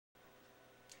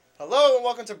Hello and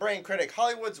welcome to Brain Critic,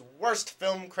 Hollywood's worst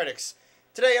film critics.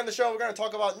 Today on the show we're going to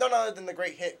talk about none other than the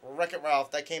great hit Wreck-It Ralph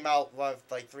that came out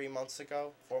like 3 months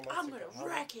ago, 4 months I'm ago. gonna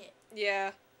wreck it.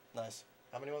 Yeah. Nice.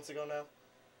 How many months ago now?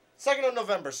 2nd of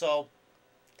November, so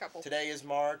Couple. today is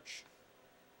March.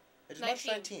 It is March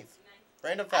 19th. 19th.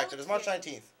 Random fact, it is March 19th.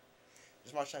 Yeah. It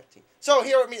is March 19th. So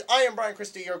here with me, I am Brian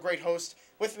Christie, your great host.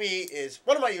 With me is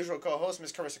one of my usual co-hosts,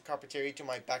 Ms. Carissa Carpentieri, to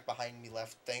my back behind me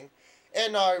left thing.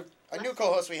 And a new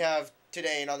co-host we have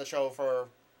today and on the show for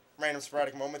random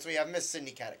sporadic moments, we have Miss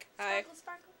Cindy Caddick. Hi. Sparkle,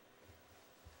 sparkle.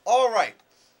 Alright,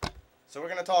 so we're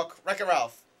going to talk Wreck-It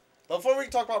Ralph. But before we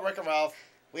talk about Wreck-It Ralph,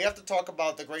 we have to talk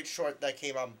about the great short that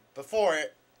came out before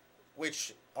it,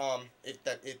 which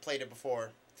it played it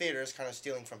before theaters, kind of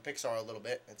stealing from Pixar a little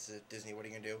bit. It's Disney, what are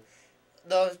you going to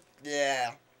do?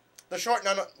 The short,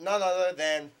 none other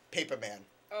than Paperman.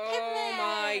 Oh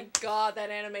my god, that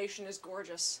animation is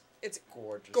gorgeous. It's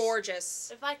Gorgeous.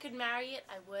 gorgeous. If I could marry it,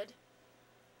 I would.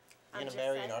 You're going to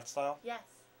marry an art style? Yes.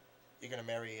 You're going to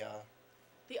marry,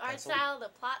 The art Pencil? style, the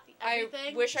plot, the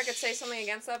everything. I wish I could say something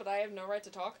against that, but I have no right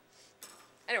to talk.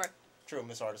 Anyway. True,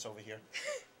 Miss Artist over here.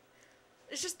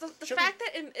 It's just the Should fact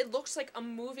that it looks like a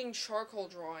moving charcoal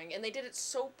drawing, and they did it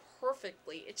so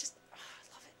perfectly. It just... I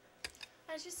love it.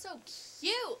 That's just so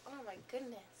cute. Oh my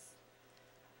goodness.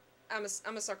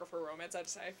 I'm a sucker for romance, I'd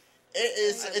say. It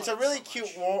is. I It's a love it really so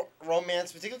cute much.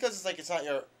 romance, particularly because it's not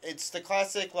your. It's the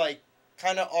classic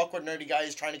kind of awkward nerdy guy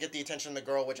who's trying to get the attention of the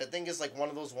girl, which I think is one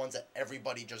of those ones that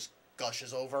everybody just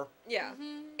gushes over. Yeah.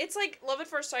 Mm-hmm. It's like Love at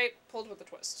First Sight pulled with a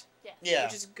twist. Yes. Yeah.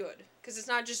 Which is good. Because it's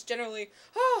not just generally,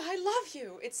 oh, I love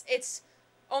you. It's,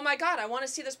 oh my god, I want to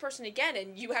see this person again,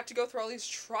 and you have to go through all these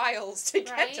trials to get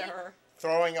to Right? her.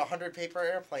 Throwing 100 paper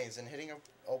airplanes and hitting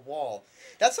a wall.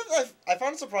 That's something I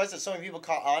found surprised that so many people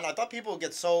caught on. I thought people would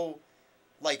get so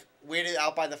weirded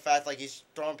out by the fact he's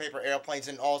throwing paper airplanes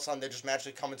and all of a sudden they're just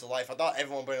magically coming to life. I thought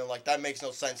everyone would be that makes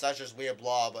no sense. That's just weird,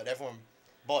 blah. But everyone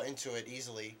bought into it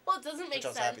easily, Well, it doesn't make which I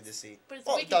was sense. happy to see. But it's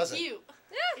Well, it wicked doesn't. cute.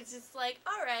 Yeah. It's just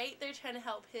alright, they're trying to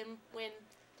help him win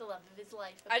the love of his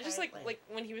life. I just apparently. like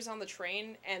when he was on the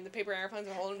train and the paper airplanes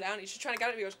are holding him down. He's just trying to get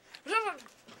it. And he goes,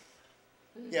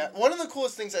 Yeah, one of the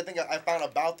coolest things I think I found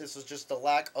about this was just the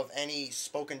lack of any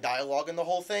spoken dialogue in the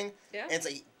whole thing. Yeah. And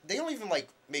it's they don't even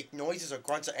make noises or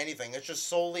grunts or anything. It's just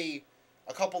solely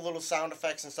a couple little sound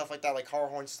effects and stuff like that, like car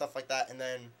horns, stuff like that, and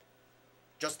then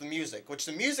just the music. Which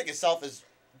the music itself is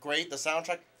great. The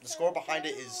soundtrack, the score behind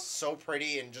it is so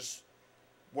pretty and just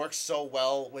works so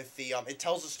well with the it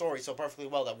tells the story so perfectly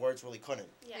well that words really couldn't.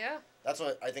 yeah. That's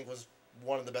what I think was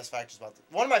one of the best factors about it.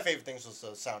 One of my favorite things was the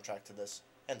soundtrack to this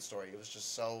end story. It was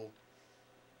just so.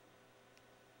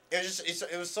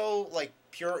 It was so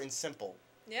pure and simple,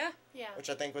 Yeah. Yeah. which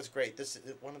I think was great. This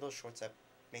is one of those shorts that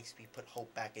makes me put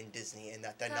hope back in Disney and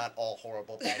that they're not all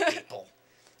horrible bad people.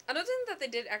 Another thing that they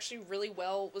did actually really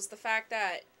well was the fact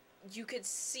that you could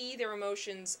see their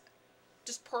emotions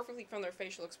just perfectly from their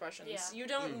facial expressions. Yeah. You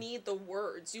don't need the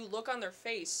words. You look on their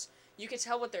face. You can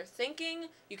tell what they're thinking.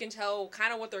 You can tell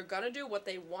kind of what they're gonna do, what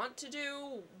they want to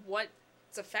do,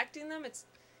 what's affecting them.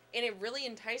 And it really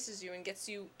entices you and gets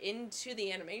you into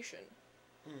the animation.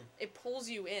 It pulls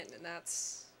you in, and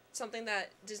that's something that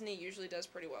Disney usually does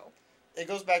pretty well. It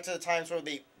goes back to the times where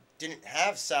they didn't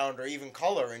have sound or even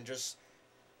color, and just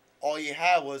all you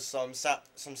had was some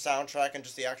soundtrack and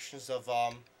just the actions of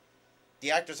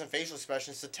the actors and facial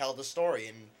expressions to tell the story.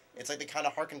 And it's they kind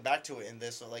of harken back to it in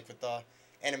this, with the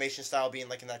animation style being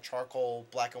in that charcoal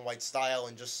black and white style,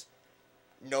 and just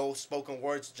no spoken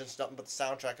words, just nothing but the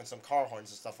soundtrack and some car horns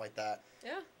and stuff like that.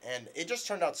 Yeah. And it just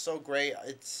turned out so great.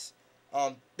 It's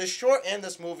this short and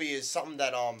this movie is something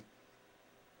that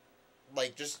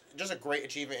just a great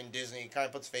achievement in Disney. Kind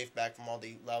of puts faith back from all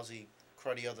the lousy,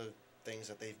 cruddy other things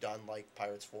that they've done, like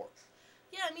Pirates 4.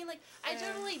 Yeah, I mean, I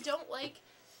generally don't like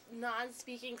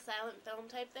non-speaking silent film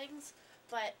type things,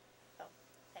 but... Oh,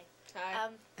 hey. Hi.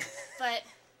 But...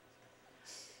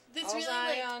 This All's really,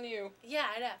 eye on you. Yeah,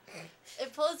 I know.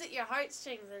 It pulls at your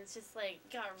heartstrings, and it's just,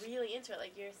 got really into it,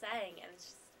 like you were saying, and it's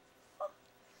just...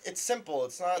 It's simple.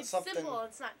 It's not It's something... simple,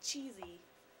 it's not cheesy.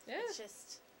 Yeah. It's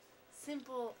just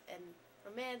simple and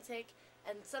romantic,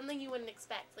 and something you wouldn't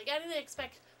expect. I didn't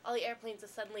expect all the airplanes to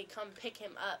suddenly come pick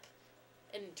him up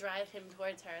and drive him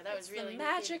towards her. That was really the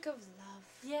magic wicked. of love.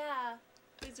 Yeah,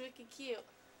 it was wicked cute.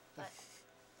 But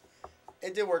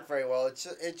It did work very well. It's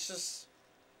just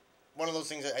one of those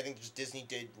things that I think just Disney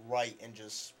did right and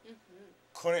just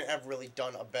couldn't have really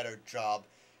done a better job.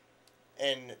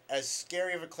 And as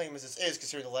scary of a claim as this is,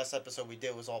 considering the last episode we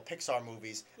did was all Pixar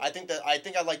movies, I think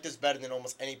I like this better than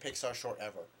almost any Pixar short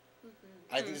ever.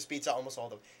 I think this beats out almost all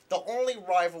of them. The only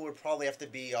rival would probably have to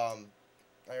be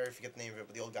I already forget the name of it,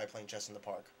 but the old guy playing chess in the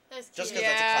park. That's Just cute.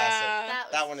 'cause that's a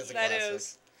classic. That one is a That classic.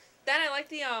 is. Then I like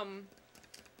the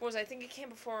what was it? I think it came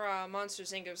before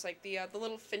Monsters Inc. It was like the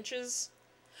little finches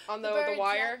on the birds,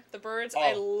 wire, yeah. the birds. Oh,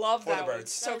 I love for that the one. birds.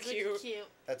 It's so That was really cute.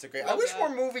 That's a great. I Love wish that. more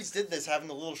movies did this, having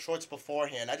the little shorts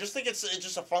beforehand. I just think it's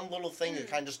just a fun little thing to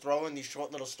kind of just throw in these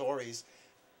short little stories,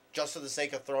 just for the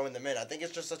sake of throwing them in. I think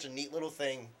it's just such a neat little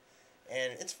thing,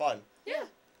 and it's fun. Yeah.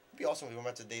 It'd be awesome if we went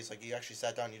back to days like you actually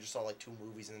sat down and you just saw like 2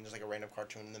 movies and then there's like a random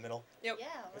cartoon in the middle. Yep. Yeah.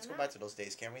 Let's why go not? back to those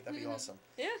days, can't we? That'd be awesome.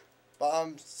 Yeah.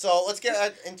 But so let's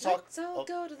get and talk. Let's all oh.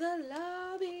 go to the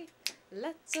lobby.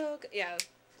 Let's all go. Yeah,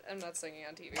 I'm not singing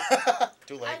on TV.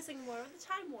 Too I late. was thinking more of the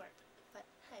Time Warp, but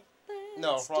hey.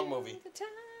 No, Let's wrong do movie. the time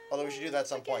Although we should do that at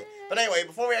some point. again. But anyway,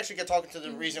 before we actually get talking to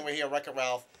the reason we're here, Wreck-It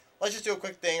Ralph, let's just do a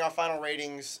quick thing. Our final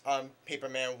ratings.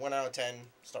 Paperman, 1 out of 10.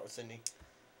 Start with Sydney.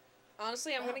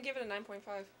 Honestly, I'm Wow. gonna give it a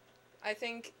 9.5. I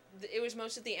think it was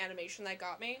most of the animation that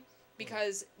got me,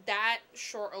 because that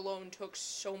short alone took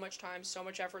so much time, so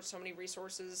much effort, so many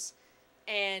resources,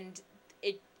 and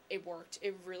it worked.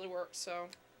 It really worked. So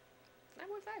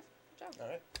 9.5. Good job. All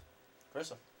right.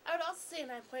 Carissa. I would also say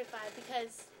 9.5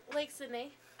 because, like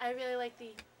Sydney, I really like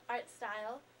the art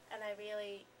style, and I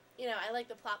really, I like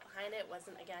the plot behind it. It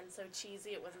wasn't, again, so cheesy.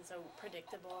 It wasn't so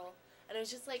predictable. And it was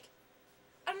just like,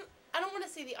 I don't want to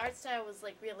say the art style was,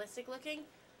 like, realistic looking,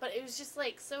 but it was just,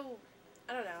 like, so,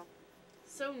 I don't know,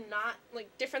 so not, Like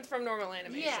different from normal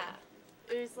animation. yeah.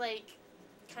 It was, like,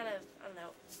 kind of, I don't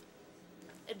know,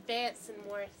 advanced and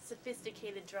more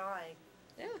sophisticated drawing,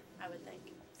 Yeah. I would think.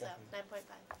 So, Definitely.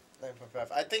 9.5.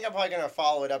 9.5. I think I'm probably going to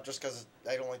follow it up just because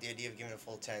I don't like the idea of giving it a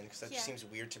full 10 because that just Yeah. seems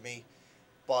weird to me.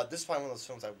 But this is probably one of those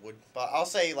films I would. But I'll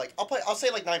say like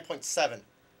 9.7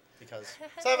 because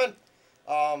 7.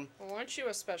 Well, aren't you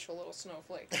a special little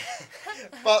snowflake?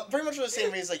 But pretty much for the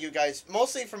same reason like you guys.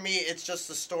 Mostly for me, it's just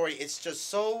the story. It's just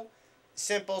so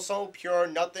simple, so pure,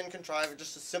 nothing contrived.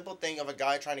 Just a simple thing of a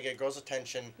guy trying to get a girl's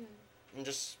attention and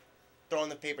just throwing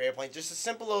the paper airplane. Just a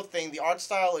simple little thing. The art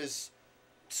style is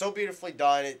so beautifully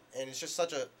done, and it's just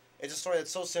it's a story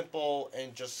that's so simple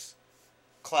and just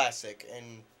classic,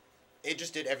 and it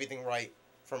just did everything right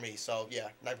for me. So yeah,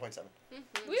 9.7.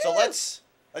 Mm-hmm. So let's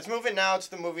move it now to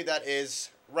the movie that is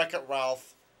Wreck-It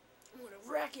Ralph. I'm gonna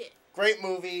wreck it. Great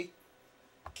movie.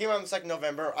 Came out on the 2nd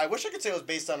November. I wish I could say it was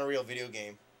based on a real video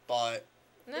game, but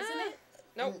Nah. Isn't it?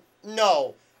 Nope.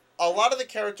 no. A lot of the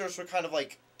characters were kind of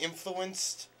like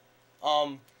influenced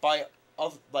by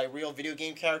real video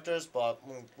game characters, but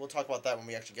we'll talk about that when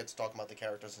we actually get to talking about the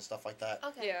characters and stuff like that.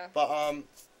 Okay. Yeah. But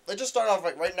let's just start off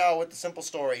right now with the simple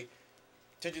story.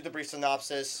 To do the brief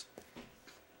synopsis,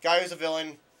 guy who's a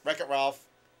villain, Wreck-It Ralph.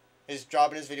 His job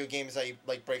in his video game is that he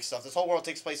like breaks stuff. This whole world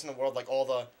takes place in the world in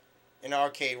an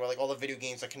arcade where like all the video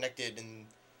games are connected and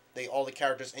all the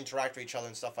characters interact with each other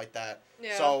and stuff like that.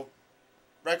 Yeah. So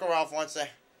Wreck-It Ralph wants to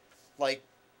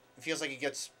feels like he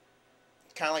gets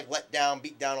kind of like let down,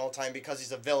 beat down all the time because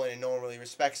he's a villain and no one really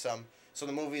respects him. So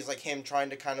the movie is like him trying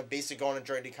to kind of basically go on a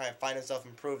journey to kind of find himself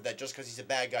and prove that just because he's a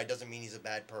bad guy doesn't mean he's a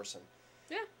bad person.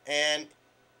 Yeah. And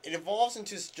it evolves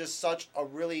into just such a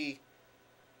really,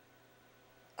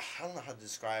 I don't know how to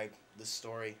describe this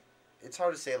story. It's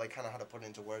hard to say, like, kind of how to put it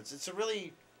into words. It's a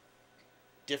really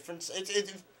different,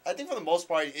 I think for the most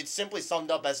part, it's simply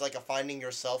summed up as like a finding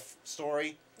yourself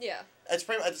story. Yeah. It's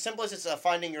pretty as simple as it's a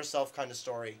finding yourself kind of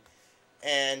story.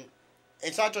 And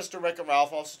it's not just to Wreck-It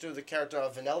Ralph, also to the character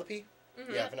of Vanellope.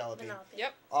 Mm-hmm. Yeah, Vanellope.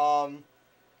 Yep.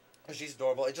 She's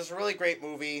adorable. It's just a really great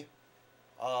movie.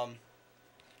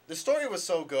 The story was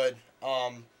so good.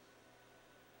 What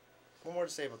more to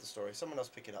say about the story? Someone else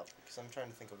pick it up, because I'm trying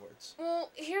to think of words.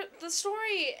 Well, here, the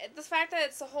story, the fact that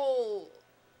it's the whole,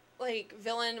 like,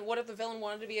 villain, what if the villain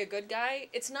wanted to be a good guy?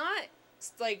 It's not,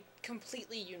 like,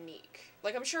 completely unique.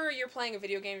 Like, I'm sure you're playing a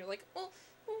video game, you're like, well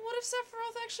what if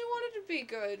Sephiroth actually wanted to be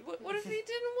good? What if he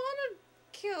didn't want to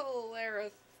kill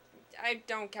Aerith? I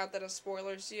don't count that as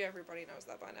spoilers. Everybody knows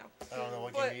that by now. I don't know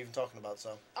what game you're even talking about,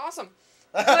 so. Awesome.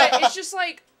 But it's just,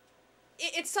 like,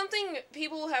 it's something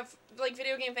people have, like,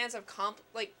 video game fans have,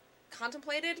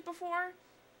 contemplated before,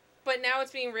 but now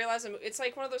it's being realized. It's,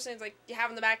 like, one of those things, like, you have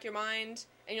in the back of your mind,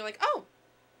 and you're like, oh,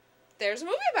 there's a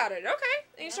movie about it, okay.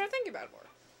 And you start thinking about it more.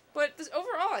 But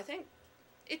overall, I think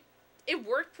it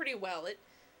worked pretty well.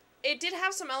 It did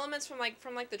have some elements from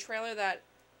the trailer that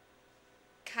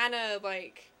kind of,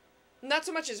 like, not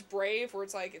so much as Brave, where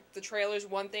it's, like, the trailer's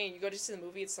one thing, and you go to see the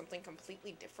movie, it's something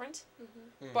completely different.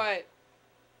 Mm-hmm. But,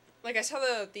 like, I saw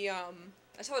the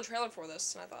trailer for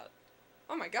this, and I thought,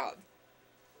 oh my god,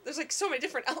 there's, like, so many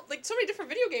different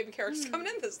video game characters coming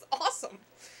in this. It's awesome.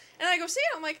 And I go see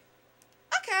it, I'm like,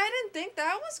 okay, I didn't think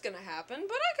that was gonna happen,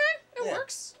 but okay, it Yeah.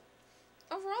 works.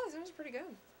 Overall, I think it was pretty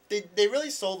good. They really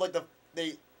sold like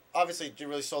they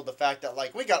really sold the fact that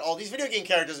like we got all these video game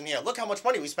characters in here. Look how much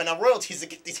money we spent on royalties to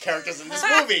get these characters in this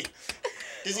movie.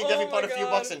 Disney Oh definitely my put a few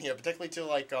God. bucks in here, particularly to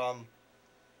like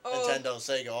Nintendo,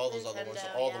 Sega, all those other ones,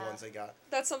 Nintendo, all the yeah. ones they got.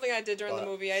 That's something I did during the But-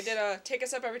 movie. I did take a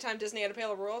sip every time Disney had to pay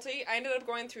a royalty. I ended up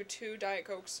going through 2 Diet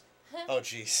Cokes. Oh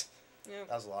jeez, Yeah.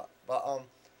 that was a lot. But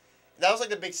that was like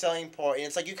the big selling point. And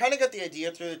it's like you kind of got the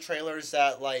idea through the trailers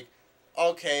that like,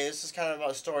 okay, this is kind of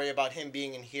a story about him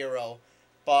being a hero,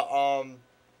 but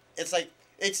it's like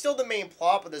it's still the main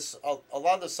plot, but there's a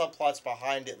lot of the subplots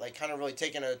behind it, like kind of really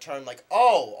taking a turn. Like,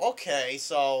 oh, okay,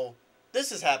 so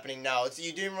this is happening now. It's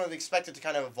you didn't really expect it to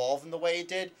kind of evolve in the way it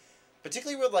did,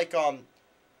 particularly with like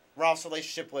Ralph's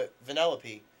relationship with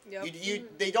Vanellope. Yep.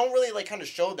 They don't really like kind of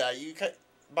show that.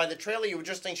 By the trailer, you would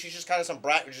just think she's just kind of some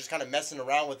brat who's just kind of messing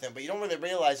around with him, but you don't really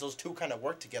realize those two kind of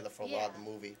work together for a lot of the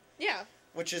movie. Yeah.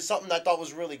 Which is something I thought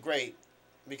was really great,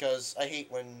 because I hate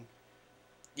when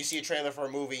you see a trailer for a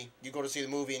movie, you go to see the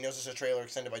movie, and there's just a trailer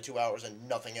extended by 2 hours and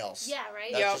nothing else. Yeah,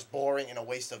 right? That's Yep. just boring and a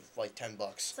waste of like $10.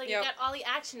 It's like Yep. you got all the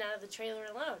action out of the trailer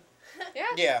alone. Yeah.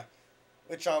 Yeah,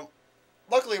 which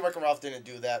luckily Wreck-It Ralph didn't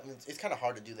do that. It's kind of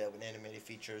hard to do that with animated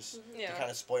features. Yeah. To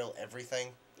kind of spoil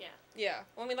everything. Yeah.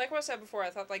 Well, I mean, like what I said before, I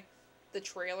thought, like, the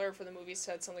trailer for the movie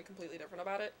said something completely different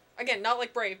about it. Again, not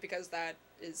like Brave, because that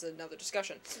is another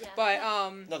discussion. Yeah. But,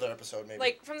 Another episode, maybe.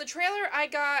 like, from the trailer,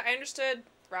 I understood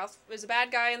Ralph was a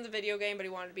bad guy in the video game, but he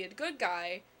wanted to be a good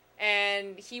guy,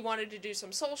 and he wanted to do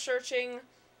some soul-searching,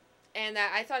 and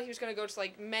that I thought he was going to go to,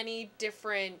 like, many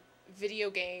different video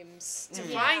games to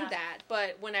Mhm. find Yeah. that,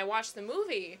 but when I watched the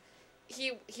movie,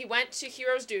 he went to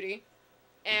Hero's Duty,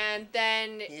 and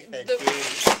then He said,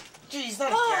 the... Jeez,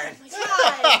 not Oh again.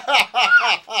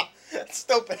 my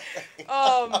Stupid.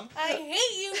 I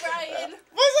hate you, Brian.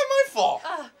 Why's that my fault?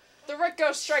 The Rick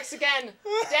Ghost strikes again.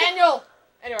 Daniel.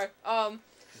 Anyway, but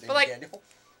like, Daniel.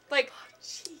 like,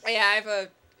 Jeez. yeah, I have a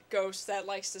ghost that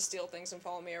likes to steal things and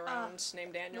follow me around,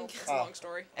 named Daniel. Okay. It's a long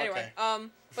story. Anyway, okay.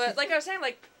 but like I was saying,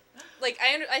 like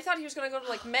I thought he was gonna go to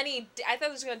like many. I thought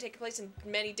it was gonna take place in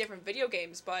many different video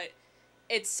games, but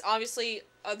it's obviously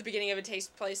the beginning of it takes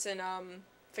place in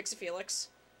Fix It Felix,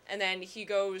 and then he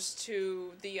goes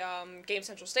to the Game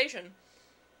Central Station.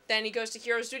 Then he goes to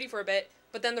Hero's Duty for a bit,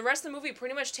 but then the rest of the movie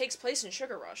pretty much takes place in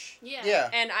Sugar Rush. Yeah. Yeah.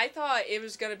 And I thought it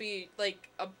was gonna be like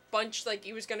a bunch, like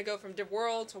he was gonna go from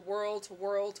world to world to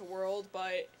world to world,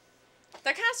 but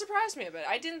that kind of surprised me a bit.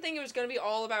 I didn't think it was gonna be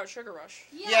all about Sugar Rush.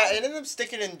 Yeah, it ended up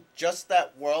sticking in just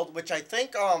that world, which I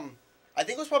think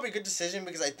was probably a good decision,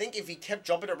 because I think if he kept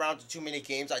jumping around to too many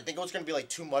games, I think it was going to be like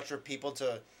too much for people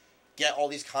to get all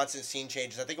these constant scene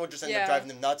changes. I think it would just end up driving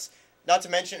them nuts. Not to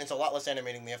mention, it's a lot less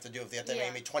animating they have to do. If they have to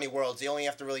animate 20 worlds, they only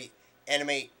have to really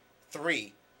animate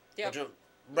 3. Yep.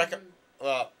 Which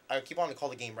I keep on to call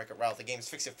the game Wreck-It Ralph. The game's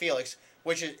Fix It Felix,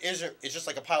 which it's just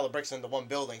like a pile of bricks into one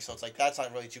building, so it's like that's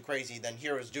not really too crazy. Then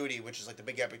Hero's Duty, which is like the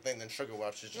big epic thing. Then Sugar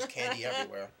Rush is just candy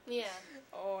everywhere. Yeah.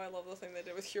 Oh, I love the thing they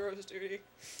did with Hero's Duty.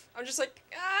 I'm just like,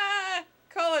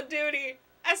 Call of Duty.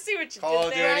 I see what you Call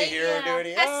of did Duty, there. Right? Hero Yeah.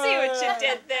 Duty. I see what you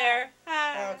did there.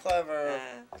 How clever.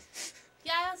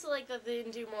 Yeah, I also like that they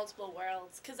didn't do multiple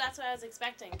worlds, because that's what I was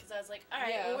expecting, because I was like, alright,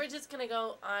 Yeah. well, we're just going to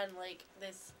go on, like,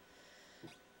 this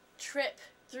trip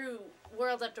through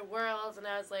world after world, and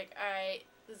I was like, alright,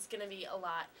 this is going to be a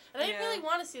lot. And I didn't Yeah. really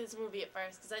want to see this movie at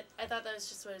first, because I thought that was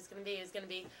just what it was going to be. It was going to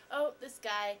be, oh, this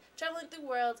guy traveling through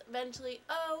worlds, eventually,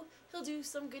 oh, he'll do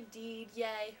some good deed,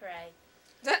 yay, hooray.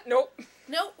 Nope.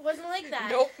 Nope, wasn't like that.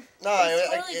 Nope. No, It was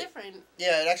it- totally it- different.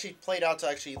 yeah, it actually played out to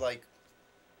actually like.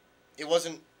 It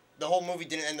wasn't. The whole movie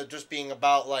didn't end up just being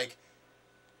about like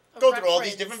A go through all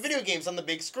these reference. different video games on the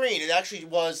big screen. It actually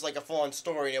was like a full-on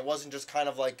story, and it wasn't just kind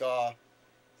of like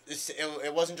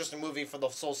it wasn't just a movie for the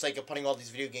sole sake of putting all these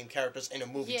video game characters in a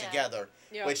movie Yeah. together.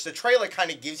 Yeah. Which the trailer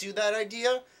kind of gives you that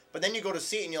idea, but then you go to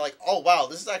see it and you're like, oh wow,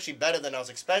 this is actually better than I was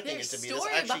expecting There's it to be.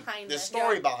 story behind there's it.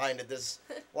 story Yeah. behind it. There's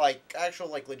like actual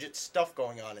like legit stuff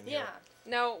going on in Yeah. here.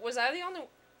 Now, was I the only...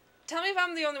 Tell me if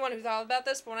I'm the only one who thought about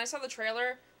this, but when I saw the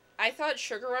trailer, I thought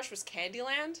Sugar Rush was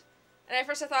Candyland. And at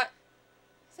first I thought,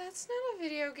 that's not a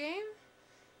video game.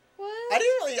 What? I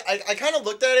didn't really. I kind of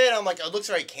looked at it. And I'm like, it looks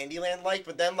very Candyland-like.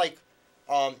 But then like,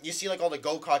 you see like all the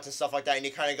go-karts and stuff like that, and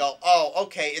you kind of go, oh,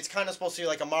 okay, it's kind of supposed to be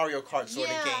like a Mario Kart sort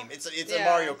of Yeah. game. It's a Yeah.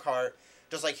 Mario Kart,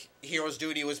 just like Hero's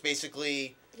Duty was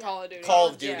basically. Call of Duty. Call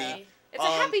of Duty. Yeah. It's a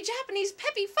happy Japanese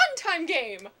peppy fun time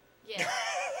game. Yeah.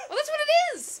 Well, that's what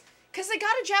it is. Because they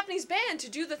got a Japanese band to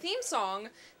do the theme song.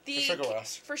 For Sugar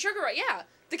Rush. For Sugar Rush, yeah.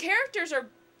 The characters are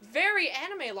very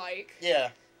anime-like.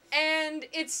 Yeah. And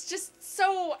it's just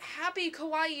so happy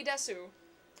kawaii desu.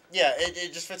 Yeah,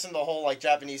 it just fits in the whole like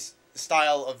Japanese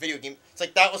style of video game. It's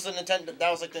like that was the Nintendo. That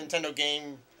was like the Nintendo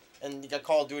game, and you got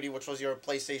Call of Duty, which was your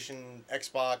PlayStation,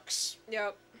 Xbox.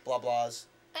 Yep. Blah blahs.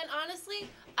 And honestly,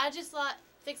 I just thought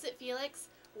Fix It Felix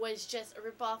was just a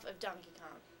ripoff of Donkey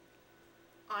Kong.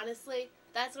 Honestly,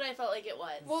 that's what I felt like it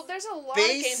was. Well, there's a lot of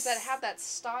games that have that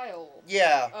style.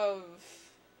 Yeah. Of.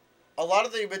 A lot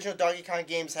of the original Donkey Kong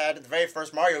games had the very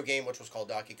first Mario game, which was called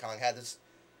Donkey Kong, had this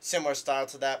similar style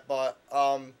to that. But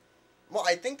well,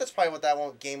 I think that's probably what that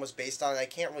one game was based on. I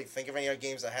can't really think of any other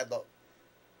games that had the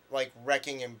like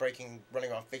wrecking and breaking,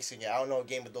 running around, fixing it. I don't know a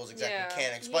game with those exact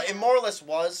mechanics, but it more or less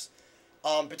was.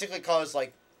 Particularly because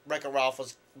like Wreck-It Ralph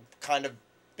was kind of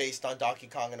based on Donkey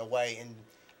Kong in a way, and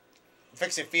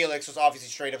Fix It Felix was obviously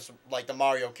straight up like the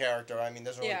Mario character. I mean,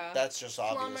 there's really, that's just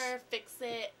obvious. Plumber, Fix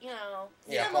It, you know.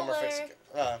 Yeah, similar. Plumber, Fix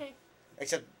It.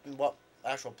 Except what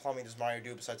actual plumbing does Mario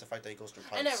do besides the fact that he goes through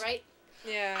pipes? I know, right?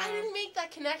 Yeah. I didn't make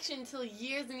that connection until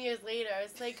years and years later.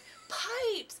 It's like,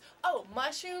 pipes! Oh,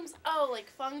 mushrooms? Oh, like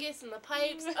fungus in the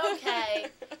pipes? Okay.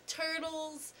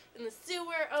 Turtles in the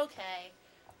sewer? Okay.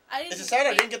 Is it sad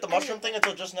I didn't get the mushroom thing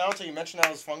until just now, until you mentioned that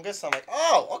was fungus? I'm like,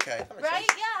 oh, okay. That makes right?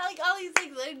 sense. Yeah, like all these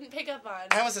things I didn't pick up on.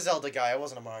 I was a Zelda guy. I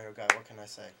wasn't a Mario guy. What can I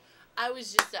say? I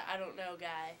was just a I don't know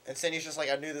guy. And Cindy's just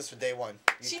like, I knew this for day one.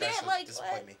 You She guys didn't like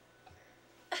disappoint what? me.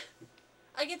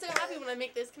 I get so happy when I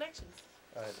make those connections.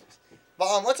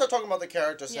 But let's start talking about the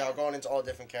characters now, Yeah. going into all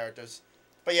different characters.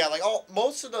 But yeah, like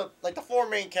most of the 4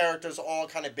 main characters are all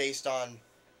kind of based on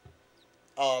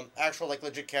actual like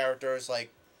legit characters like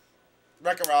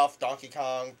Wreck-It Ralph, Donkey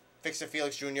Kong, Fix It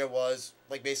Felix Jr. was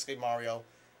like basically Mario.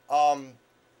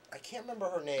 I can't remember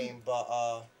her name,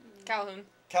 but Calhoun.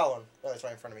 Calhoun. Oh, that's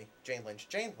right in front of me. Jane Lynch.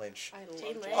 Jane Lynch. I love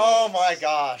Jane Jane. Lynch. Oh my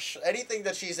gosh. Anything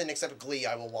that she's in except Glee,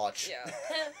 I will watch. Yeah.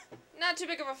 Not too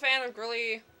big of a fan of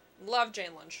Glee. Love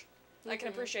Jane Lynch. I can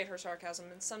appreciate her sarcasm,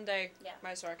 and someday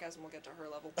my sarcasm will get to her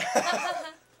level.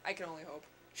 I can only hope.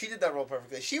 She did that role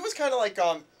perfectly. She was kind of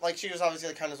like she was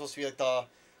obviously kind of supposed to be like the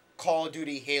Call of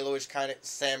Duty Halo-ish kind of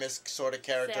Samus sort of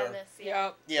character. Samus,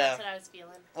 Yep. Yeah. That's what I was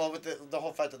feeling. Well, with the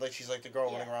whole fact that like she's like the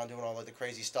girl running around doing all like the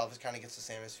crazy stuff, it kind of gets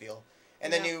the Samus feel.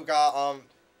 And then you got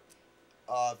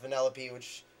Vanellope,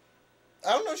 which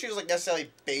I don't know if she was like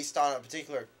necessarily based on a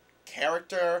particular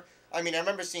character. I mean, I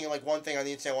remember seeing like one thing on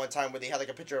the internet one time where they had like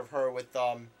a picture of her with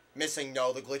missing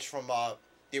No, the glitch from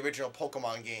the original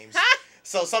Pokemon games.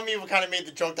 So some people kind of made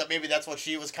the joke that maybe that's what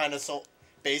she was kind of so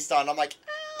based on. I'm like,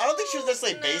 I don't think she was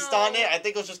necessarily based on it. I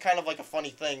think it was just kind of like a funny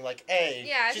thing. Like,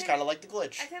 hey, she's kind of like the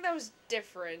glitch. I think that was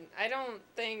different. I don't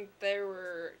think there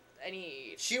were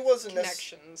any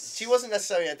connections. She wasn't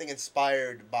necessarily, I think,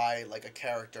 inspired by like a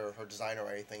character, her designer,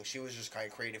 or anything. She was just kind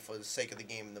of created for the sake of the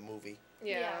game and the movie.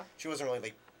 Yeah. She wasn't really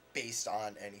like based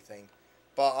on anything.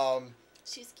 But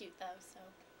she's cute though, so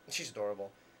she's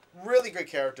adorable. Really good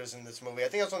characters in this movie. I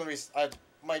think that's one of the reasons.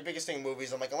 My biggest thing in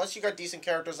movies, I'm like, unless you got decent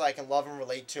characters that I can love and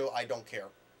relate to, I don't care.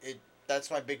 That's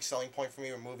my big selling point for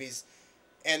me with movies,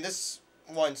 and this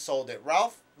one sold it.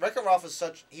 Wreck-It Ralph was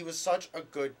such a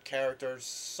good character.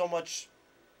 So much,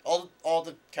 all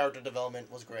the character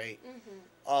development was great.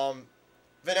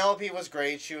 Vanellope was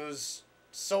great. She was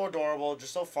so adorable,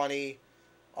 just so funny,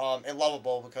 and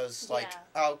lovable. Because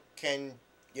how can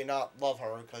you not love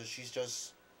her? Because she's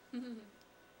just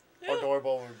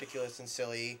adorable, and ridiculous, and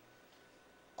silly.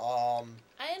 I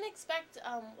didn't expect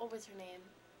what was her name?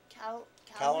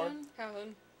 Calhoun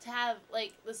to have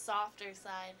like the softer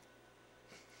side.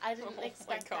 I didn't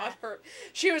expect that.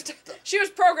 She was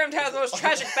programmed to have the most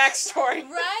tragic backstory.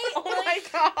 Right? Oh my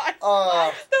god.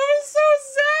 That That was so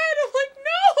sad. I'm like,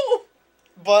 no.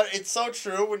 But it's so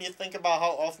true when you think about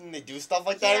how often they do stuff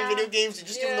like that in video games. You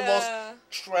just give them the most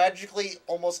tragically,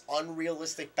 almost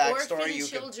unrealistic backstory you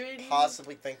could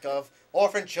possibly think of.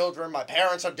 Orphan children, my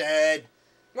parents are dead.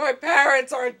 My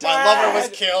parents are dead. My lover was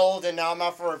killed, and now I'm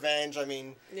out for revenge. I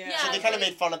mean, so they kind of like,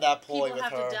 made fun of that ploy with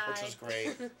have her, to die. which was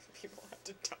great. People have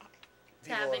to die.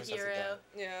 To have a hero.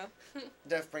 Yeah.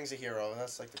 Death brings a hero, and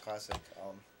that's like the classic.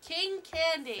 King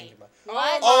Candy.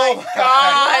 What? Oh my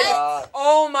god!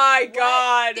 Oh my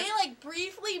god! They like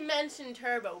briefly mentioned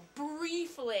Turbo,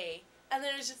 briefly, and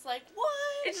then it's just like, what?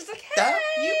 It's just like, hey,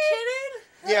 you kidding?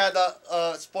 Yeah,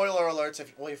 the spoiler alerts.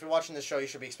 If you're watching the show, you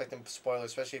should be expecting spoilers,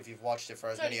 especially if you've watched it for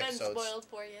as many episodes. It's spoiled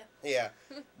for you. Yeah,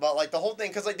 but like the whole thing,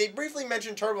 because like they briefly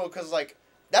mentioned Turbo, because like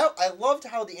that I loved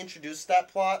how they introduced that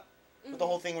plot with the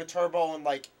whole thing with Turbo and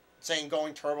like saying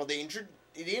going Turbo. They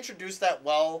introduced that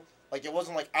well. Like it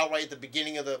wasn't like outright at the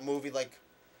beginning of the movie, like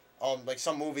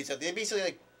some movies that they basically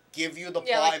like give you the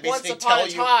plot like and basically once upon tell a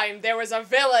time there was a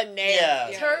villain named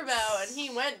Yeah. Turbo, and he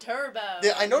went Turbo.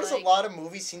 Yeah, I noticed like, a lot of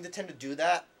movies seem to tend to do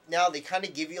that. now they kind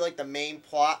of give you like the main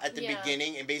plot at the Yeah.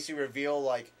 beginning and basically reveal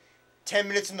like 10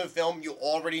 minutes into the film you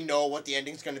already know what the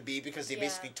ending's going to be because they Yeah.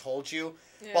 basically told you.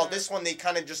 Yeah. Well, this one they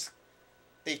kind of just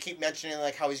they keep mentioning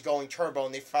like how he's going turbo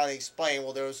and they finally explain.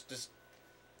 Well, there was this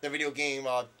the video game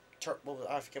I forget what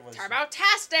it was.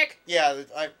 Turbo-tastic! Yeah,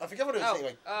 I forget what it was Oh, saying,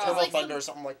 like oh. Turbo It's like Thunder some- or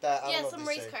something like that. I Yeah, don't know some what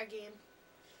they race say. car game.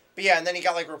 But yeah, and then he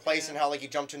got like replaced Yeah. and how like he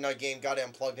jumped to another game, got it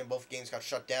unplugged, and both games got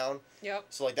shut down. Yep.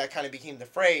 So like that kind of became the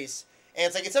phrase, and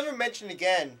it's like it's never mentioned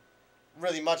again,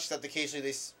 really much. That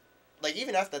occasionally like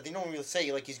even after that they don't really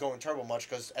say like he's going turbo much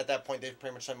because at that point they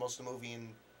pretty much spent most of the movie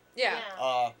in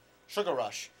Yeah. Sugar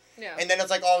Rush, Yeah. and then it's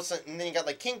like all of a sudden, and then you got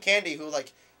like King Candy who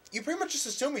like you pretty much just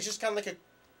assume he's just kind of like a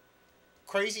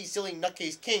crazy silly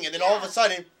nutcase king, and then all of a Yeah.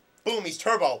 sudden, boom, he's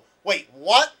turbo. Wait,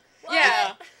 what? What?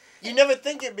 Yeah. You never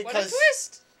think it What a because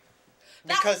twist!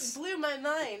 because That blew my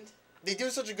mind. they do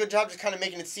such a good job just kind of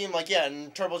making it seem like, yeah,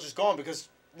 and Turbo's just gone because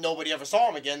nobody ever saw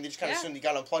him again. They just kind of Yeah. assumed he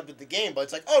got unplugged with the game. But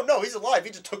it's like, oh, no, he's alive.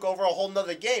 He just took over a whole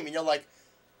nother game. And you're like,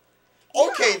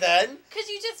 okay, Yeah. then. Because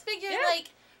you just figured, Yeah. like,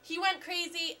 he went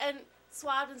crazy and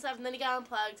swabbed and stuff, and then he got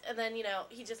unplugged, and then, you know,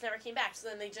 he just never came back. So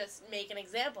then they just make an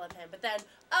example of him. But then,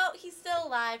 oh, he's still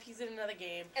alive. He's in another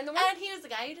game. And the one And he was the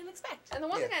guy you didn't expect. And the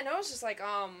one Yeah. thing I know is just like,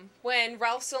 when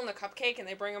Ralph's still in the cupcake and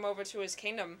they bring him over to his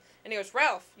kingdom, and he goes,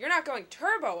 Ralph, you're not going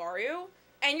turbo, are you?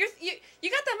 And you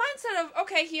got that mindset of,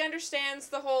 okay, he understands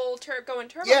the whole going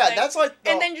turbo Yeah, thing. that's like.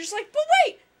 And then you're just like, but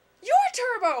wait, you're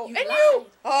turbo, You and lied. you.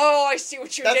 Oh, I see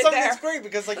what you that's did something there. that's great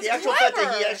because, like, the That's actual fact that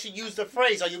he clever. actually used the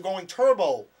phrase, are you going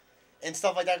turbo? And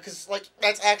stuff like that, because, like,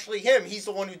 that's actually him. He's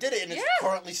the one who did it, and it's Yeah.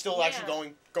 currently still actually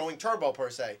Yeah. going turbo, per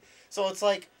se. So it's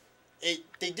like,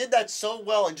 they did that so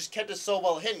well and just kept it so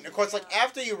well hidden. Of course, like, Yeah.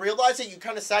 after you realize it, you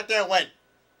kind of sat there and went,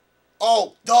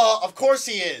 oh, duh, of course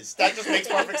he is. That just makes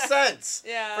perfect sense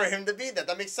Yeah. for him to be that.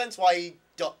 That makes sense why he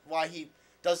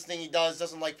does the thing he does,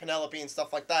 doesn't like Penelope and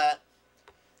stuff like that.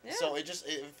 Yeah. So it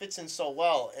fits in so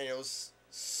well, and it was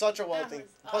such a well That thing. was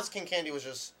Plus, awesome. King Candy was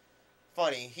just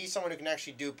funny. He's someone who can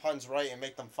actually do puns right and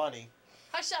make them funny.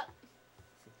 Hush up.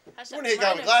 Hush You up. want to hit a guy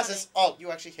Mine with are glasses? funny. Oh,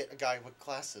 you actually hit a guy with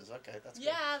glasses. Okay, that's good.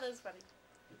 Yeah, that's funny.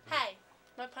 Hey,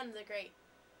 my puns are great.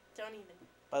 Don't even.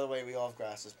 By the way, we all have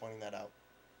glasses, pointing that out.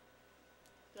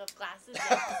 You have glasses?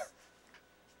 Yes.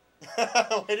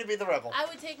 Way to be the rebel. I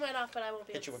would take mine off, but I won't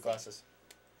be Hit you able with to glasses.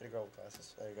 Hit a girl with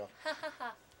glasses. There you go. Ha ha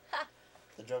ha.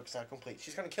 The joke's not complete.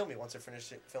 She's going to kill me once I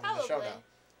finish filming the show Probably. now.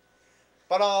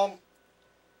 But,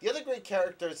 the other great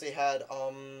characters they had,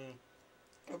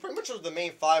 pretty much was the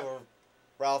main five were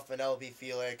Ralph, Penelope,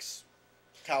 Felix,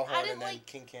 Calhoun, didn't and then like-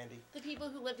 King Candy. The people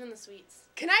who lived in the suites.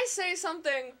 Can I say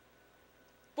something?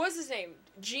 What's his name?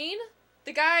 Gene?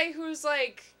 The guy who's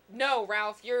like, no,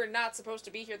 Ralph, you're not supposed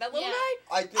to be here. That little Yeah.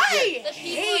 guy? I think, I The people in the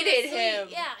hated suite, him.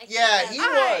 Yeah, I hate Yeah, them. he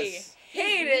I was.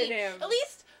 hated mean. him. At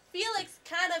least Felix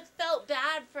kind of felt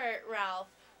bad for Ralph,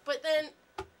 but then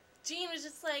Gene was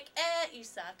just like, you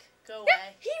suck. Go Yeah,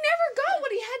 away. he never got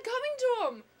what he had coming to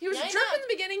him. He was Yeah, a I jerk know. in the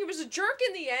beginning, he was a jerk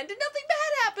in the end, and nothing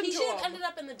bad happened He to should him. have ended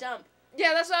up in the dump,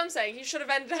 Yeah, that's what I'm saying. He should have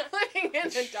ended up living in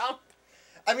the dump.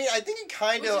 I mean, I think he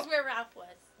kind which of... is where Ralph was.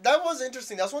 That was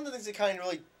interesting. That's one of the things that kind of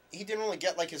really... He didn't really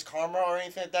get, like, his karma or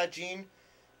anything like that, Gene.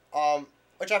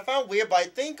 Which I found weird, but I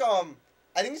think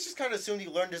it's just kind of assumed he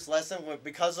learned his lesson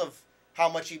because of how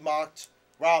much he mocked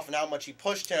Ralph and how much he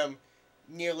pushed him,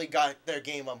 nearly got their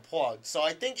game unplugged. So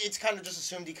I think it's kind of just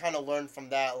assumed he kind of learned from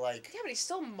that, like... Yeah, but he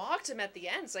still mocked him at the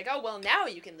end. It's like, oh, well, now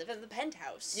you can live in the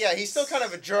penthouse. Yeah, he's still kind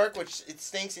of a jerk, which it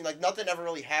stinks, and, like, nothing ever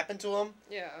really happened to him.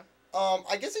 Yeah.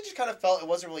 I guess I just kind of felt it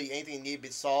wasn't really anything that needed to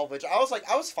be solved, which I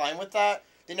was fine with that.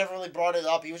 They never really brought it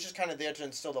up. He was just kind of there to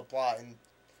instill the plot, and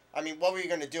I mean, what were you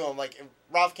gonna do? I'm like,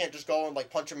 Ralph can't just go and like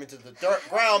punch him into the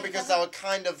ground because that would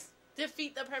kind of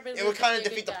Defeat the purpose. it would kind of being a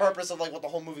defeat the good guy. purpose of like what the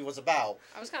whole movie was about.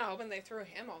 I was kind of hoping they threw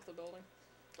him off the building.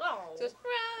 Oh. Just,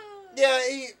 Yeah,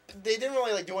 they didn't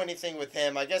really like do anything with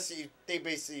him. I guess they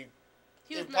basically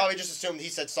He they was probably not, just assumed he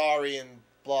said sorry and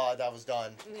blah, that was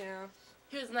done. yeah.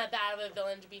 he wasn't that bad of a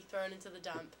villain to be thrown into the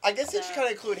dump. I guess they just kind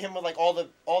of include him with like all the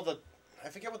I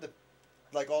forget what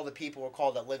all the people were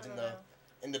called that lived I in don't the know.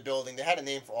 in the building. They had a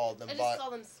name for all of them, I just but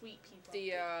call them sweet people.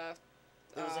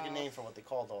 there was like a name for what they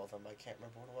called all of them. I can't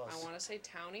remember what it I was. want to say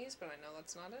townies, but I know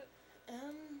that's not it.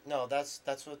 No, that's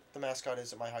what the mascot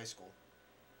is at my high school.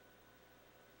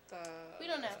 We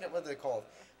don't know. I forget what they're called.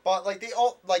 But like they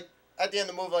all like at the end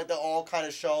of the movie, like they all kind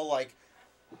of show like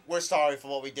we're sorry for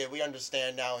what we did. We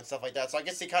understand now and stuff like that. So I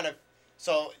guess they kind of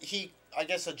I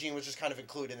guess Gene was just kind of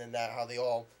included in that, how they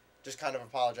all just kind of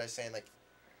apologized, saying like,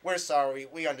 we're sorry,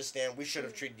 we understand, we should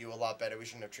have treated you a lot better, we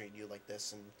shouldn't have treated you like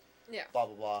this, and Yeah. blah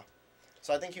blah blah.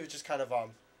 So I think he was just kind of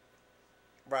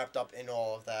wrapped up in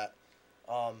all of that.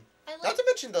 I Not like. to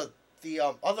mention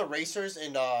the other racers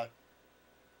in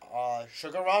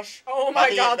Sugar Rush. Oh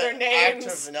my god, their Actor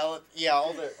names. Vanilla. Yeah,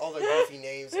 all the goofy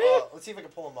names. Let's see if I can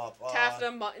pull them up.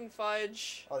 Taffeta, Mutton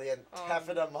Fudge. Oh yeah,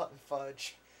 Taffeta, Mutton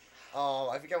Fudge.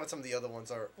 I forget what some of the other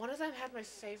ones are. One of them had my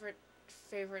favorite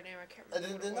name. I can't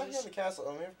remember. They're what not it here in was. the castle.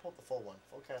 Let me pull up the full one.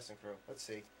 Full cast and crew. Let's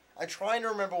see. I'm trying to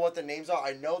remember what the names are.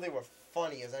 I know they were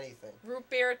funny as anything. Root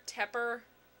Beer Tepper.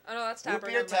 Oh no, that's Root Tapper.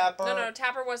 Beer never mind. Tapper. No,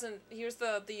 Tapper wasn't. He was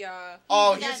the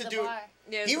Oh, the he guy used at to the do. bar.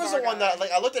 Yeah, He was bar the one guy. that,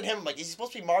 like, I looked at him like, is he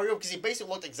supposed to be Mario? Because he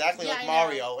basically looked exactly Yeah, like I know.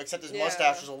 Mario, except his Yeah.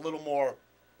 mustache was a little more,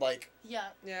 like, Yeah.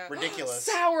 Yeah. ridiculous.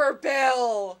 Sour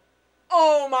Bill.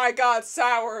 Oh my god,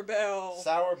 Sour Bill.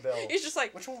 Sour Bill. He's just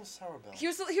like Which one was Sour Bill? he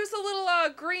was the little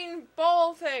green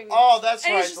ball thing. Oh, that's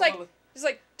and right. he's just like he's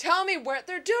like, tell me what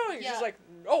they're doing. Yeah. She's like,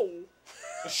 no.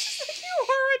 You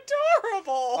are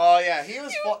adorable. Oh yeah, he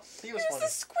was. He He was was funny. the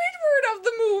Squidward of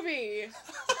the movie.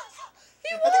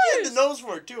 He I think he had was. the nose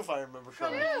for it too, if I remember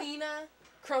From correctly. Lena.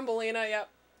 Crumbleina, yep.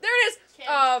 There it is.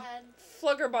 Cam's head.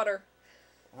 Flugger Butter.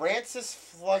 Rancis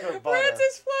Flugger Butter.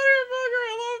 Francis Flugger Bugger,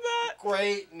 I love that.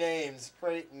 Great names.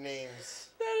 Great names.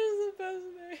 That is the best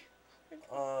name.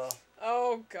 Oh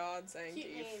god, Cute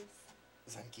Zangief. names.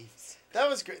 Zangief. That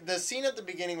was great. The scene at the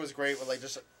beginning was great with like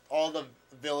just all the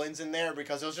villains in there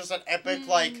because it was just an epic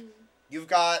like you've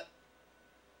got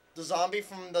the zombie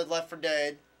from the Left 4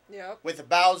 Dead Yep. with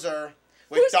Bowser,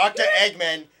 with Who's- Dr.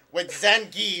 Eggman, with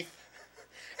Zangief.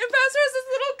 And Bowser has this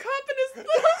little cup and his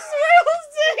little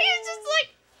swirls and he's just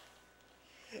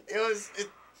like,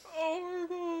 oh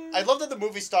my god. I love that the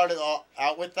movie started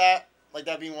out with that. Like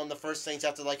that being one of the first things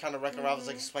after like kind of Wreck-It Ralph was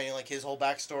like explaining like his whole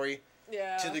backstory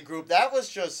Yeah. to the group. That was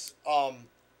just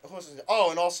who was it? Oh,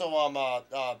 and also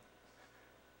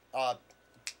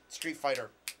Street Fighter.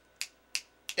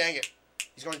 Dang it.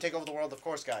 He's going to take over the world, of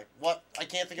course, guy. What? I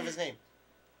can't think of his name.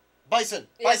 Bison.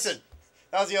 Yes. Bison.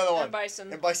 That was the other one. And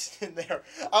Bison. And Bison in there.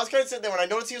 I was kind of sitting there when I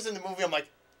noticed he was in the movie. I'm like,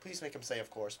 please make him say, of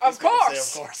course. Of Please make him course.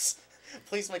 say, of course.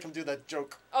 Please make him do that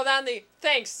joke. Oh, then the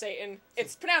thanks, Satan.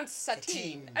 It's pronounced Satine.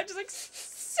 Satine. I'm just like,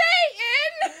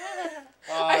 Satan!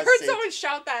 I heard Satan. someone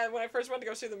shout that when I first went to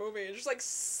go see the movie. It's just like,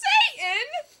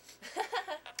 Satan!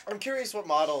 I'm curious what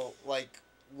model, like,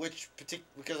 which particular,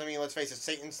 because I mean, let's face it,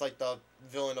 Satan's like the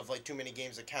villain of like too many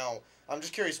games that count. I'm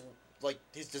just curious, like,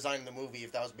 his design in the movie,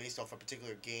 if that was based off a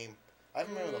particular game. I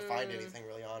haven't been able to find anything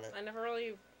really on it. I never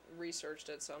really researched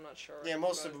it, so I'm not sure. Yeah,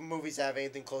 most but- of the movies that have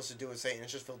anything close to do with Satan.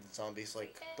 It's just filled with zombies,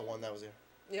 like the one that was there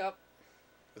Yep.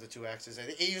 with the two axes.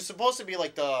 He was supposed to be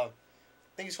like the, I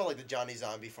think he's called like the Johnny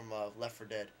Zombie from Left 4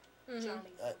 Dead. Mhm.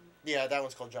 Johnny. Yeah, that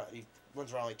one's called Johnny. He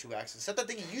runs around like two axes. Except that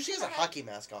thing, he usually has a hockey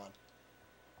mask on.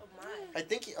 Oh my. I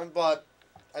think, but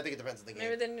I think it depends on the game.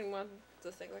 Maybe they didn't want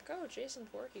to think like, oh, Jason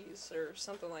Voorhees or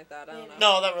something like that. I don't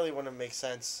know. No, that really wouldn't make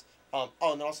sense. Oh,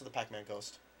 and then also the Pac-Man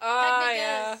Ghost. Ah, Pac-Man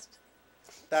yeah. Ghost.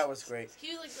 That was great. He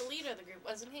was like the leader of the group,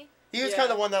 wasn't he? He was Yeah.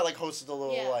 kind of the one that like hosted the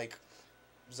little Yeah. like,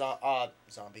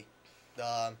 zombie,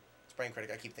 the Brain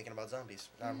Critic. I keep thinking about zombies.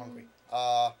 Now I'm hungry.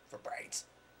 For brains.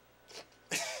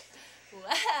 Wow.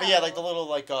 But yeah, like the little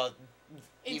like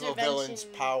evil villains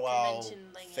Intervention, powwow convention,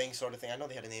 like, thing sort of thing. I know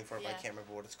they had a name for it, but I Yeah. can't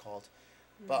remember what it's called.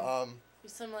 But It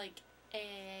was some like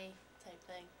AA type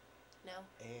thing. No.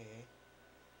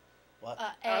 what?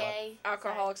 AA.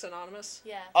 Alcoholics Anonymous.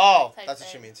 Yeah. Oh, type that's what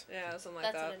she thing. means. Yeah, something like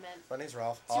That's that. what I meant. My name's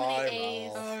Ralph. Too many Hi,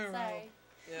 A's. Ralph. Hi, Ralph. Sorry.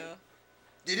 Yeah.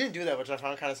 You didn't do that, which I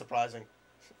found kind of surprising.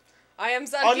 I am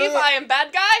Zangief. Oh, no. I am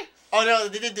bad guy. Oh no,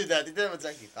 they did do that. They did it with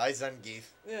Zangief. Hi, Zangief.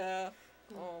 Yeah.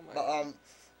 Oh my. But God.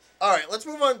 all right, let's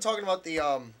move on to talking about the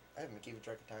I haven't keeping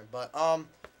track of time, but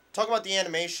talk about the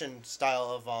animation style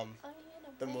of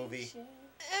the movie.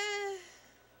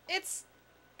 It's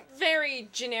very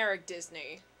generic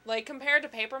Disney. Like compared to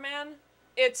Paperman,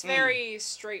 it's very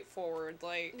straightforward.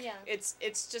 Like Yeah. it's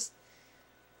just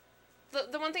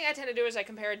the one thing I tend to do is I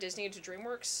compare Disney to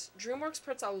DreamWorks. DreamWorks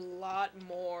puts a lot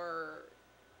more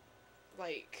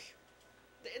like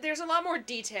there's a lot more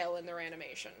detail in their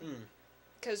animation.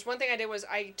 Because one thing I did was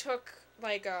I took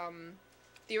like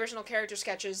the original character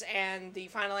sketches and the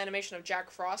final animation of Jack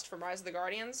Frost from Rise of the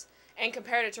Guardians and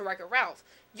compared it to Wreck-It Ralph.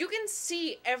 You can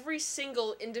see every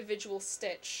single individual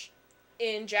stitch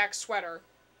in Jack's sweater,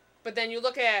 but then you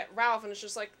look at Ralph and it's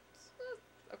just like,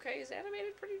 okay, he's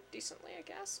animated pretty decently, I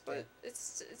guess, but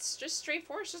it's just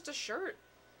straightforward. It's just a shirt.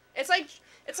 It's like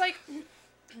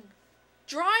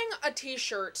drawing a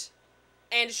T-shirt,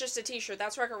 and it's just a T-shirt.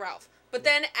 That's Wreck-It Ralph. But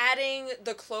then adding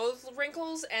the clothes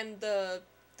wrinkles and the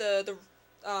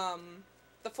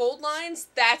The fold lines,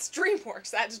 that's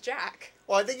DreamWorks. That's Jack.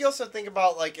 Well, I think you also think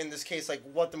about, like, in this case, like,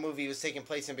 what the movie was taking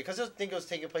place in. Because I think it was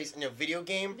taking place in a video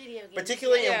game.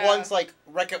 Particularly in ones like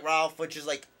Wreck-It Ralph, which is,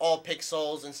 like, all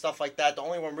pixels and stuff like that. The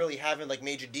only one really having, like,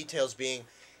 major details being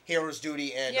Hero's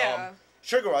Duty and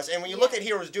Sugar Rush. And when you look at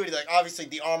Hero's Duty, like, obviously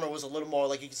the armor was a little more,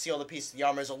 like, you can see all the pieces of the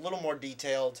armor is a little more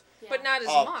detailed. Yeah. But not as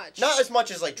much. Not as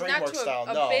much as, like, DreamWorks style,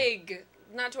 no.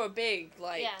 Not to a big,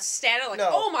 like, Yeah. standard, like, No.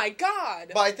 oh my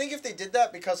god! But I think if they did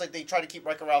that, because, like, they try to keep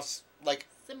Wreck-It Ralph's, like,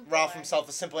 Simpler. Ralph himself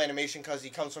a simple animation, because he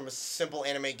comes from a simple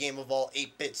anime game of all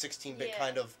 8-bit, 16-bit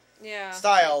kind of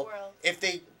style. World. If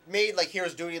they made, like,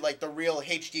 Hero's Duty, like, the real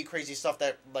HD crazy stuff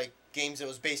that, like, games it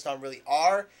was based on really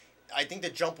are, I think the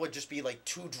jump would just be, like,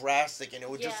 too drastic, and it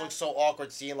would just look so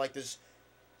awkward seeing, like, this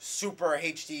super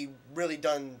HD, really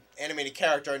done animated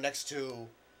character next to...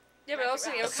 Yeah, but also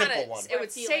it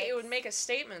would it would make a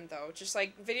statement though, just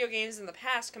like video games in the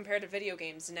past compared to video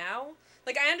games now.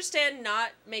 Like I understand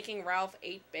not making Ralph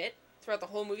 8-bit throughout the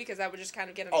whole movie because that would just kind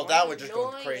of get annoying. Oh, that would just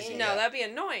go crazy. No, that'd be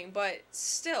annoying, but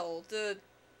still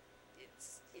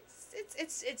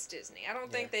it's Disney. I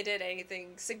don't think they did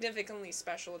anything significantly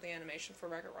special with the animation for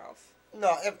Wreck-It Ralph.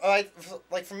 No,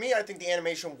 like for me, I think the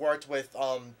animation worked with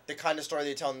the kind of story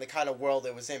they're telling, the kind of world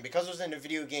it was in, because it was in a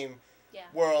video game.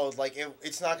 World, like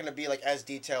it's not gonna be like as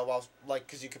detailed, while like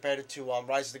because you compared it to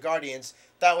Rise of the Guardians,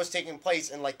 that was taking place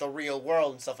in like the real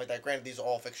world and stuff like that. Granted, these are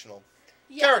all fictional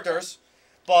characters,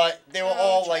 but they were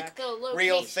all like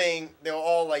real thing. They were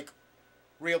all like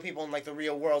real people in like the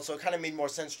real world, so it kind of made more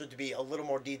sense for it to be a little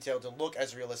more detailed and look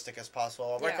as realistic as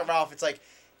possible. Wreck-It Ralph, it's like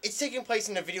it's taking place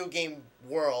in a video game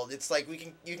world. It's like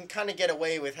you can kind of get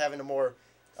away with having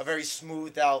a very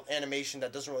smoothed out animation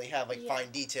that doesn't really have like fine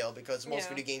detail, because most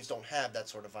video games don't have that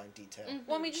sort of fine detail. Mm-hmm.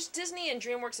 Well, I mean, just Disney and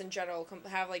DreamWorks in general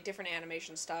have like different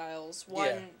animation styles.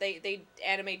 They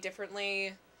animate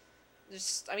differently.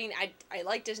 Just I mean, I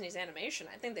like Disney's animation.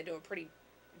 I think they do a pretty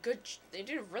good. They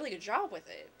do a really good job with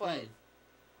it, but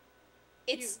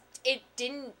it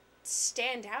didn't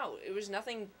stand out. It was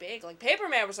nothing big. Like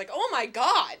Paperman was like, oh my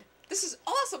god. This is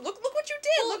awesome! Look what you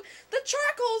did! Look, the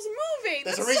charcoal's moving.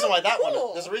 There's That's a reason why that cool.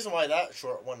 one. There's a reason why that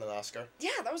short won an Oscar. Yeah,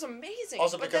 that was amazing.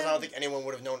 Also, because I don't think anyone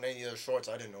would have known any of those shorts.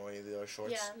 I didn't know any of the other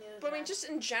shorts. Yeah, but I mean, just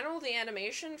in general, the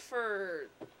animation for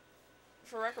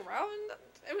Wreck-It Ralph,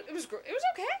 it was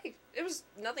okay. It was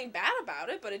nothing bad about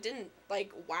it, but it didn't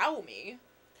like wow me.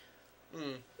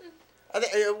 I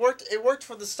think it worked. It worked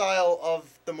for the style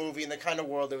of the movie and the kind of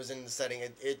world it was in, the setting.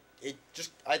 It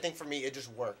just, I think for me, it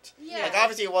just worked. Yeah. Like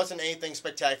obviously, it wasn't anything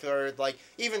spectacular. Like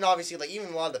even obviously, like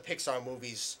even a lot of the Pixar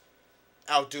movies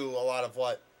outdo a lot of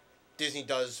what Disney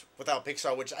does without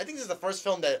Pixar. Which I think this is the first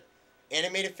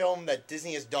animated film that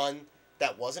Disney has done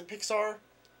that wasn't Pixar.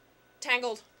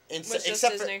 Tangled.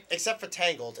 Except for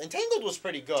Tangled, and Tangled was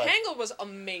pretty good. Tangled was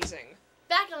amazing.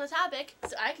 Back on the topic,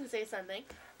 so I can say something,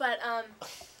 but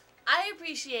I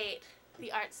appreciate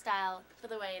the art style for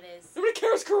the way it is. Nobody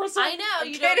cares, Carissa. I know I'm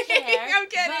you kidding. don't care. I'm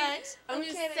kidding. But I'm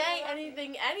just saying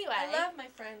anything anyway. I love my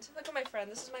friend. Look at my friend.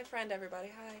 This is my friend,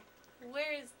 everybody. Hi.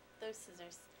 Where is those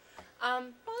scissors?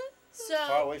 So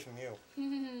far away from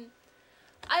you.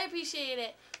 I appreciate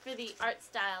it for the art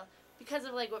style because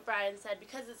of like what Brian said,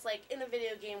 because it's like in a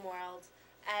video game world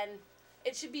and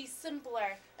it should be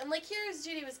simpler. And like Hero's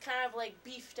Duty was kind of like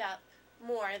beefed up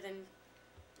more than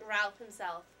Ralph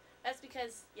himself. That's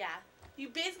because, you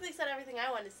basically said everything I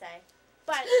wanted to say.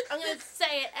 But I'm going to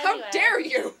say it anyway. How dare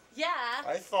you? Yeah.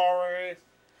 I'm sorry.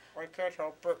 I can't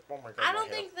help it. Oh my god. I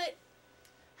don't think that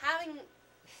having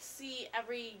see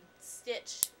every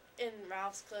stitch in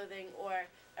Ralph's clothing or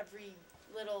every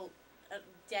little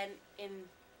dent in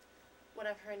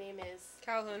whatever her name is.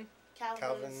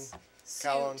 Calhoun's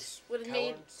suit would have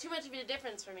made too much of a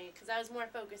difference for me because I was more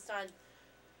focused on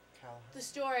the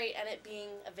story and it being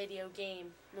a video game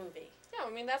movie. Yeah,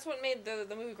 I mean, that's what made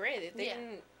the movie great. They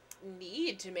didn't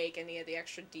need to make any of the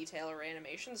extra detail or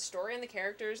animation. The story and the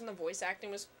characters and the voice acting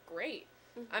was great.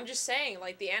 Mm-hmm. I'm just saying,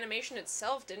 like, the animation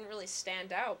itself didn't really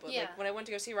stand out, but like when I went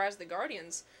to go see Rise of the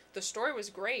Guardians, the story was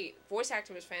great, voice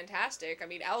acting was fantastic. I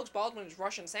mean, Alex Baldwin is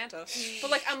Russian Santa,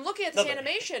 but like I'm looking at this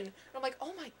animation and I'm like,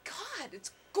 oh my god,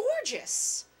 it's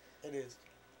gorgeous. It is.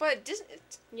 But Disney,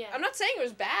 I'm not saying it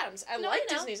was bad. I like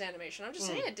Disney's animation. I'm just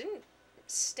saying it didn't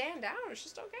stand out. It's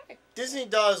just okay. Disney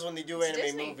does when they do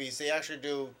anime movies. They actually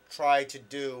do try to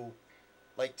do,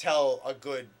 like, tell a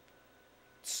good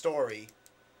story.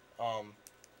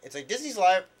 It's like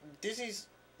Disney's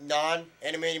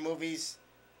non-animated movies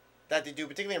that they do,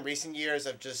 particularly in recent years,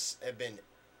 have been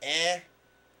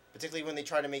particularly when they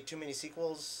try to make too many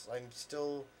sequels. I'm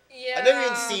still. Yeah. I've never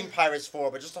even seen Pirates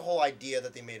 4, but just the whole idea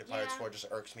that they made a Pirates Yeah. 4 just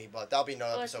irks me. But that'll be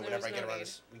another Oh, episode there whenever was I get no around need.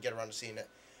 we get around to seeing it.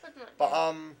 But not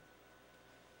But good.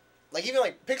 like even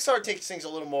like Pixar takes things a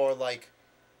little more like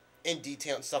in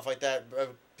detail and stuff like that.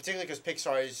 Particularly because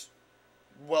Pixar is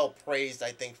well praised,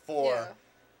 I think, for Yeah.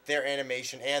 their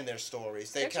animation and their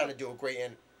stories. They Pixar- kind of do a great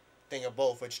thing of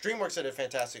both. Which DreamWorks did a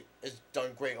fantastic is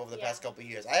done great over the Yeah. past couple of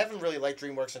years. I haven't really liked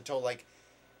DreamWorks until like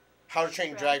How to Train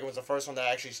Your Shrek. Dragon was the first one that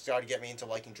actually started to get me into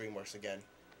liking DreamWorks again.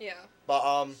 Yeah. But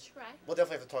Shrek. we'll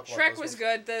definitely have to talk about Shrek those was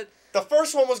ones. good. The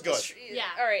first one was good. Yeah.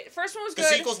 All right. The first one was The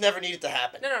good. sequels never needed to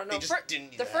happen. No. They just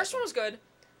didn't need The to first happen. one was good.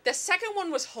 The second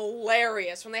one was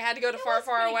hilarious when they had to go to It Far, was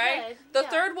Far pretty Away. good, The yeah.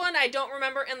 third one I don't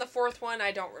remember, and the fourth one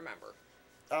I don't remember.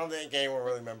 I don't think anyone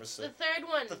really remembers The it. third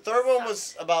one. The third one sucked.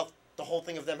 was about the whole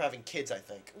thing of them having kids, I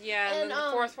think. Yeah, and then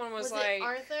the fourth one was, it like,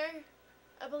 Arthur,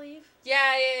 I believe.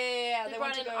 yeah. They They brought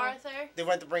went to in go. Arthur. They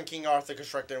went to bring King Arthur because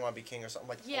Shrek didn't want to be king or something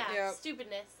like that. Yeah, Yeah.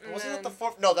 stupidness. Mm. Wasn't it then- the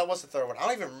fourth? No, that was the third one. I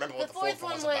don't even remember what The the fourth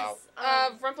one was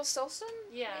about. Rumpelstiltskin.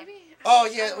 Yeah. Maybe. Oh I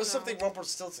yeah, it don't was know. something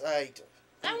Rumpelstiltskin.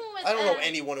 That one was, I don't know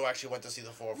anyone who actually went to see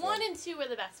the fourth one. 1 and 2 were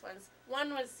the best ones.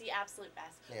 1 was the absolute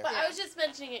best. Yeah. But Yeah. I was just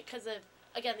mentioning it because of,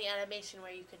 again, the animation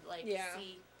where you could, like, Yeah.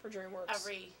 see For DreamWorks.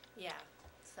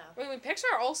 so. I mean,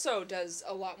 Pixar also does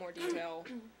a lot more detail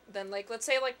than like, let's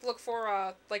say, like look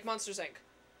for like Monsters Inc.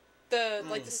 The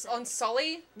like this on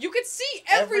Sully, you could see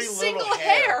every Every little single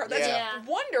hair, hair. That's yeah.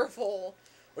 wonderful.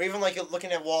 Or even like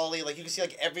looking at Wally, like you can see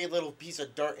like every little piece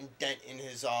of dirt and dent in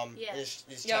his Yeah. his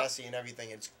Yep. chassis and everything.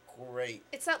 It's great.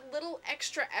 It's that little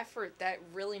extra effort that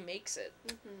really makes it.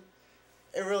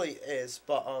 It really is.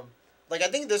 But like I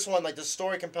think this one, like the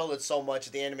story compelled it so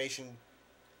much. The animation,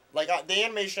 like the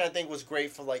animation, I think was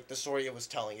great for like the story it was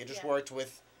telling. It just Yeah. worked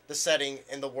with the setting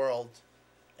and the world,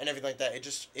 and everything like that. It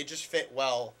just fit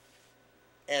well,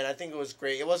 and I think it was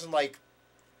great. It wasn't like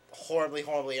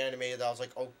horribly animated. That I was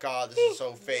like, oh god, this is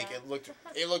so fake. Yeah.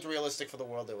 It looked realistic for the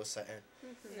world it was set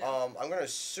in. Yeah. I'm gonna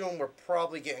assume we're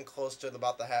probably getting close to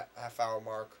about the half hour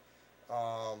mark.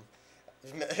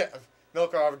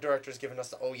 Milker, our director, is giving us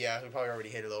the oh yeah. We probably already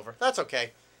hit it over. That's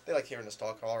okay. They like hearing us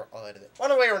talk. I'll edit it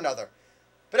one way or another.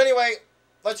 But anyway,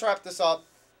 let's wrap this up.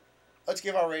 Let's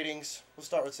give our ratings. We'll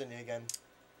start with Sydney again.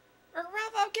 Ralph,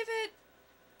 I'm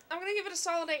gonna give it a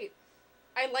solid 8.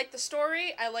 I like the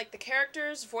story. I like the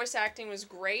characters. Voice acting was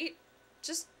great.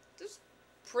 Just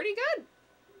pretty good.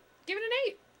 Give it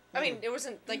an 8. I mean, it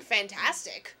wasn't like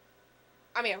fantastic.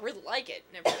 I mean, I really like it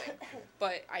and everything,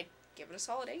 but I give it a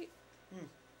solid 8.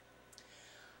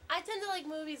 I tend to like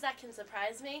movies that can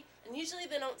surprise me, and usually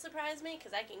they don't surprise me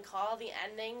because I can call the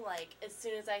ending like as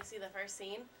soon as I see the first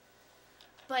scene.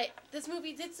 But this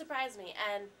movie did surprise me,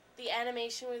 and the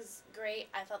animation was great.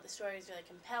 I felt the story was really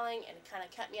compelling, and it kind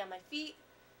of kept me on my feet.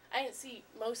 I didn't see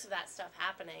most of that stuff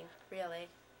happening, really.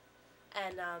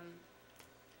 And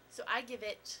so I give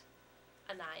it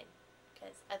a 9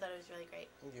 because I thought it was really great.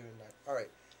 I'll give it a 9. All right.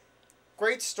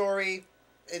 Great story.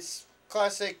 It's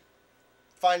classic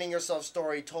finding yourself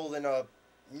story told in a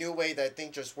new way that I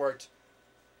think just worked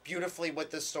beautifully with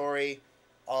the story.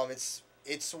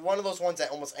 It's one of those ones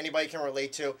that almost anybody can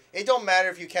relate to. It don't matter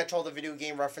if you catch all the video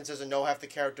game references and know half the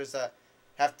characters that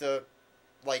have to,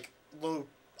 like, little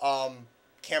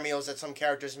cameos that some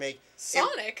characters make.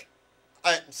 Sonic?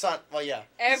 Well, yeah.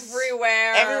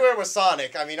 Everywhere. Everywhere with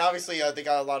Sonic. I mean, obviously, they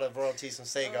got a lot of royalties from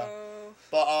Sega. Oh.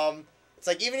 But, it's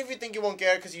like, even if you think you won't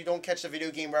get it because you don't catch the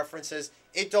video game references,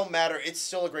 it don't matter. It's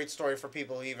still a great story for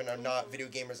people who even are not video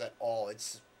gamers at all.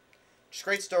 It's just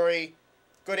great story,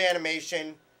 good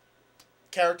animation,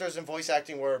 characters and voice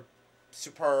acting were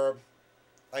superb.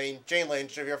 I mean, Jane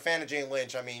Lynch, if you're a fan of Jane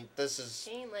Lynch, I mean, this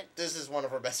is one of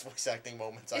her best voice acting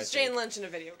moments, It's Jane Lynch in a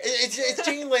video game. It's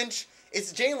Jane Lynch.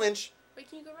 It's Jane Lynch Where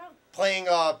can you go wrong?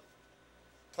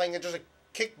 playing just a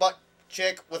kick butt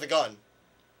chick with a gun.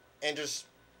 And it's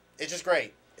just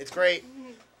great. It's great.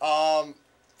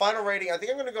 Final rating, I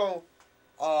think I'm gonna go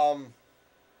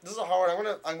this is a hard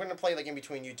one. I'm gonna play like in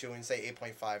between you two and say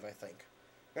 8.5, I think.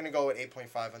 I'm gonna go with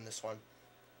 8.5 on this one.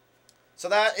 So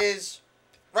that is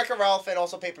Wreck-It Ralph and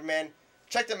also Paperman.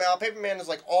 Check them out. Paperman is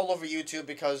like all over YouTube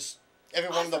because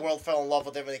everyone in the world fell in love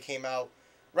with it when it came out.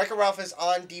 Wreck-It Ralph is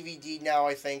on DVD now,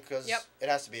 I think, because it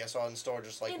has to be. I saw it in the store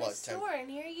just like, in what, a store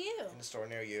near you. In the store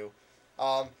near you.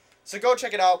 So go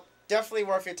check it out. Definitely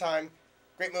worth your time.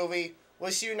 Great movie.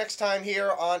 We'll see you next time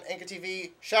here on Anchor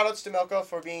TV. Shoutouts to Melka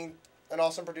for being an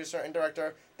awesome producer and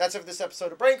director. That's it for this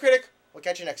episode of Brain Critic. We'll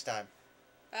catch you next time.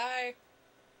 Bye.